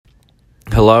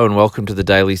Hello and welcome to the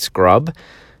Daily Scrub.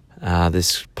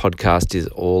 This podcast is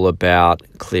all about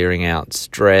clearing out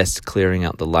stress, clearing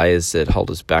out the layers that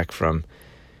hold us back from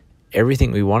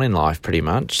everything we want in life pretty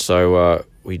much. So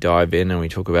we dive in and we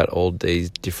talk about all these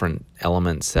different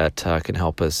elements that can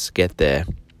help us get there.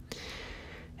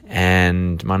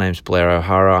 And my name's Blair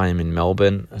O'Hara. I am in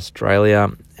Melbourne, Australia,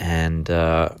 and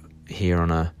here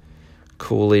on a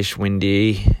coolish,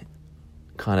 windy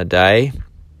kind of day.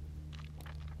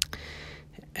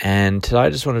 And today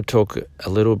I just want to talk a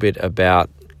little bit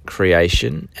about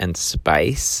creation and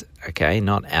space, okay,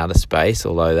 not outer space,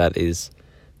 although that is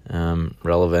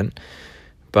relevant.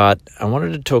 But I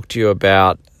wanted to talk to you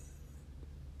about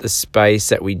the space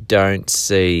that we don't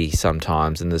see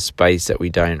sometimes and the space that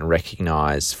we don't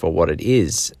recognize for what it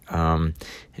is. And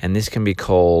this can be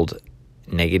called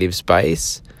negative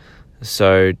space.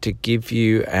 So to give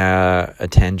you a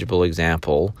tangible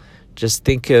example, just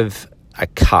think of a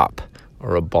cup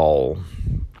or a bowl.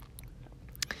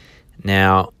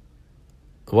 Now,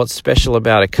 what's special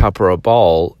about a cup or a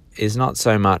bowl is not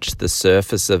so much the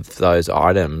surface of those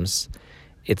items,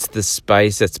 it's the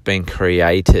space that's been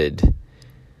created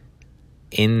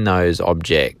in those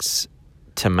objects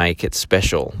to make it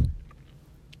special.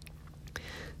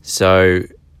 So,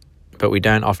 but we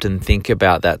don't often think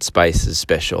about that space as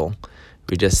special.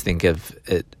 We just think of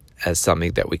it as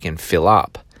something that we can fill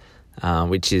up.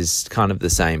 Which is kind of the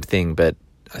same thing, but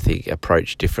I think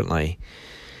approached differently.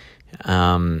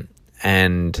 And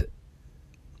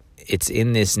it's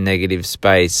in this negative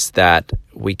space that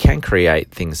we can create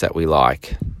things that we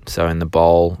like. So in the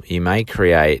bowl, you may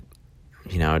create,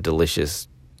 a delicious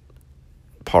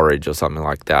porridge or something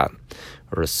like that,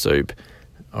 or a soup.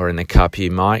 Or in the cup, you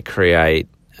might create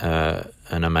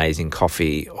an amazing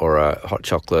coffee or a hot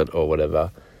chocolate or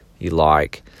whatever you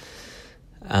like.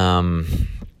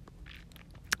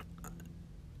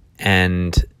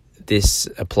 And this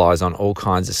applies on all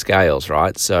kinds of scales,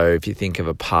 right? So if you think of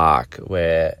a park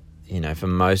where, for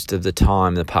most of the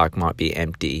time the park might be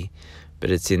empty,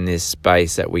 but it's in this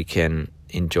space that we can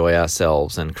enjoy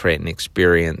ourselves and create an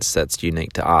experience that's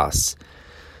unique to us.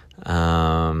 Or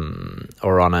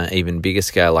on an even bigger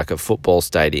scale, like a football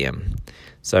stadium.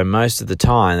 So most of the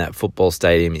time that football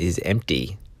stadium is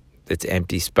empty. It's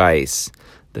empty space.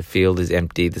 The field is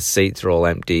empty. The seats are all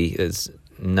empty. There's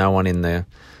no one in there.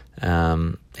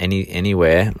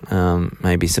 Anywhere,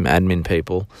 maybe some admin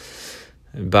people,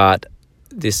 but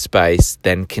this space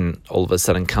then can all of a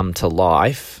sudden come to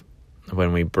life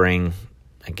when we bring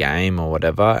a game or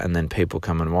whatever, and then people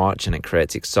come and watch, and it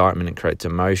creates excitement, it creates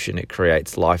emotion, it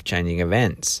creates life-changing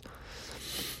events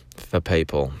for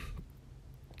people,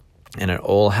 and it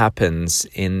all happens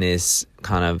in this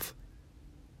kind of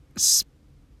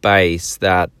space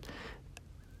that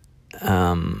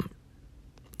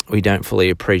we don't fully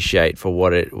appreciate for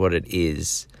what it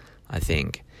is, I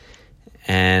think.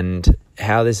 And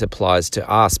how this applies to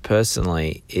us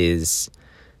personally is,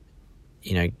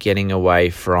 getting away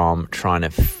from trying to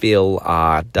fill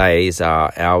our days,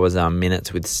 our hours, our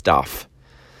minutes with stuff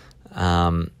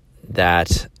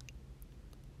that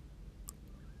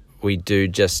we do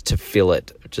just to fill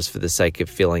it, just for the sake of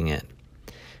filling it.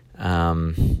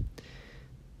 And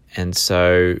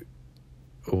so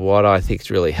what I think is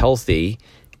really healthy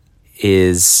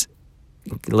is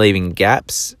leaving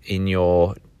gaps in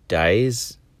your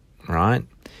days, right?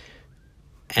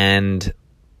 And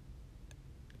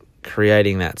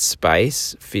creating that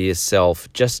space for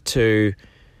yourself just to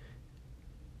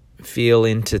feel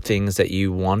into things that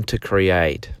you want to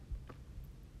create.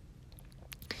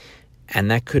 And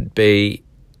that could be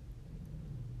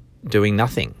doing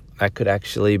nothing. That could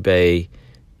actually be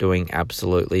doing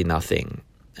absolutely nothing.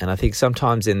 And I think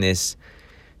sometimes in this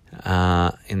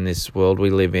world we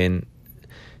live in,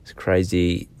 this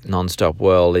crazy non-stop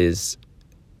world, is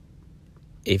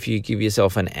if you give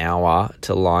yourself an hour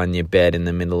to lie in your bed in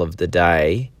the middle of the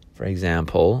day, for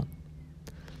example,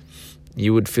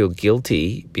 you would feel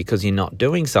guilty because you're not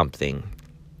doing something.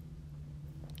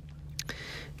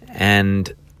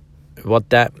 And what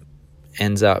that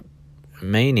ends up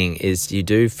meaning is you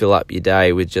do fill up your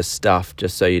day with just stuff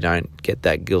just so you don't get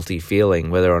that guilty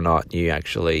feeling, whether or not you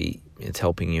actually it's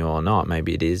helping you or not.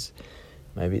 Maybe it is,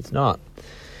 maybe it's not.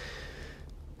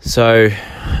 So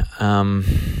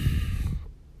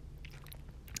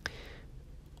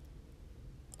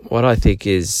what I think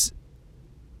is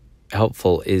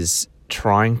helpful is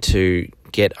trying to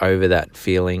get over that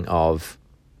feeling of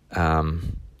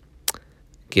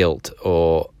guilt,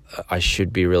 or I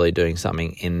should be really doing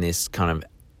something in this kind of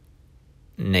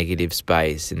negative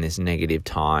space, in this negative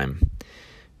time.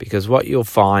 Because what you'll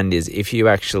find is if you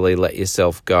actually let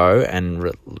yourself go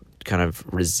and kind of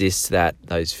resist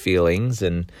those feelings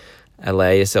and allow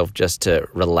yourself just to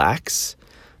relax,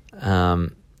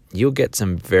 you'll get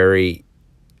some very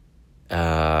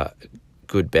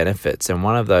good benefits. And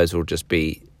one of those will just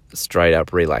be straight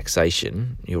up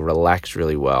relaxation. You'll relax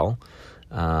really well,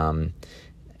 and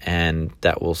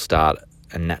that will start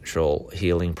a natural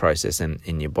healing process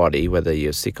in your body. Whether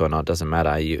you're sick or not, doesn't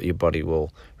matter. Your body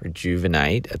will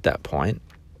rejuvenate at that point.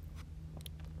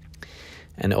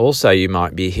 And also you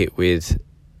might be hit with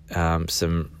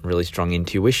some really strong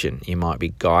intuition. You might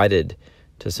be guided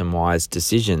to some wise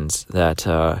decisions that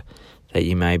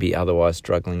you may be otherwise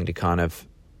struggling to kind of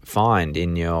find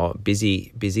in your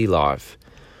busy life.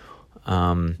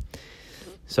 So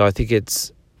I think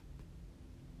it's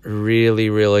really,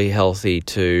 really healthy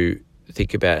to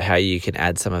think about how you can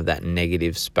add some of that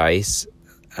negative space,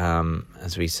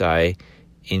 as we say,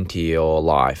 into your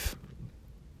life.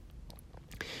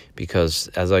 Because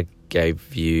as I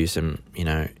gave you some,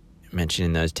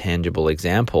 mentioning those tangible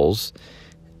examples,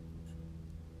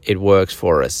 it works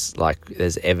for us. Like,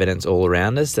 there's evidence all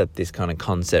around us that this kind of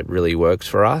concept really works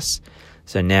for us.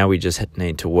 So now we just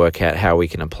need to work out how we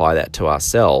can apply that to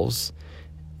ourselves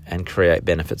and create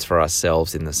benefits for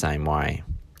ourselves in the same way.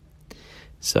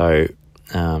 So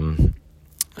I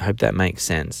hope that makes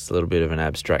sense. It's a little bit of an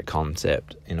abstract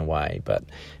concept in a way, but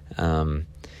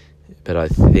I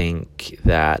think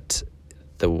that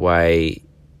the way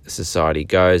society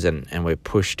goes and we're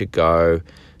pushed to go,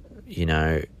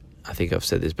 I think I've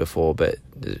said this before, but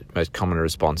the most common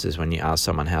response is when you ask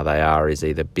someone how they are is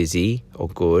either busy or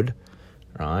good,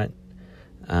 right?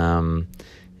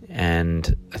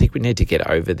 And I think we need to get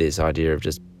over this idea of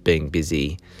just being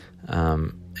busy,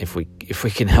 if we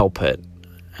can help it,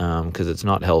 because it's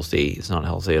not healthy. It's not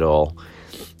healthy at all.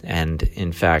 And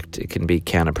in fact, it can be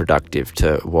counterproductive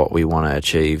to what we want to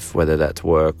achieve, whether that's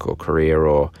work or career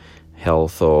or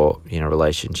health or,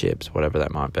 relationships, whatever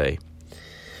that might be.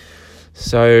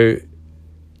 So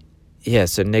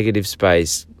negative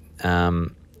space,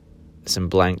 some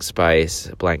blank space,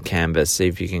 blank canvas. See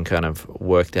if you can kind of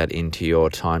work that into your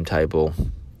timetable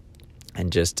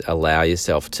and just allow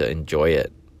yourself to enjoy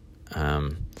it.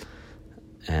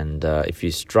 And if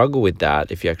you struggle with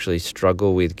that, if you actually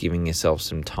struggle with giving yourself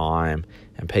some time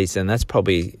and peace, then that's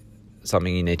probably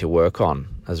something you need to work on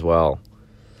as well.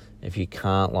 If you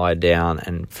can't lie down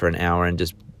and for an hour and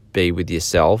just be with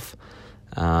yourself,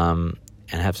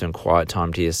 and have some quiet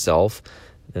time to yourself,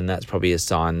 then that's probably a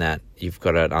sign that you've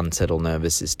got an unsettled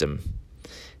nervous system.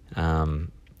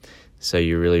 So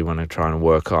you really want to try and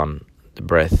work on the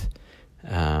breath,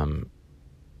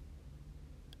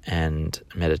 and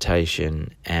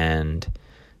meditation and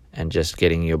just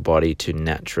getting your body to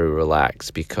naturally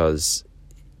relax, because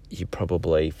you're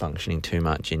probably functioning too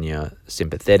much in your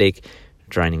sympathetic,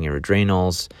 draining your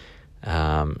adrenals,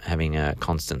 having a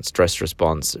constant stress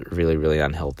response, really, really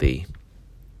unhealthy.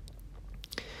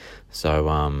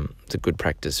 So it's a good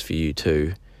practice for you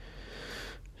to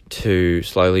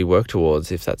slowly work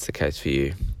towards, if that's the case for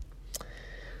you.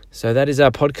 So that is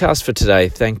our podcast for today.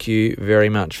 Thank you very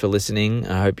much for listening.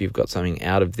 I hope you've got something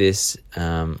out of this.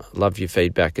 Love your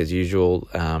feedback as usual.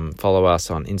 Follow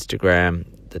us on Instagram,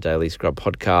 The Daily Scrub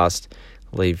Podcast.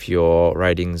 Leave your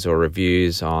ratings or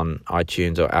reviews on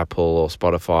iTunes or Apple or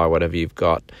Spotify, whatever you've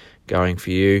got going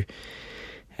for you.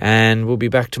 And we'll be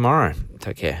back tomorrow.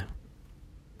 Take care.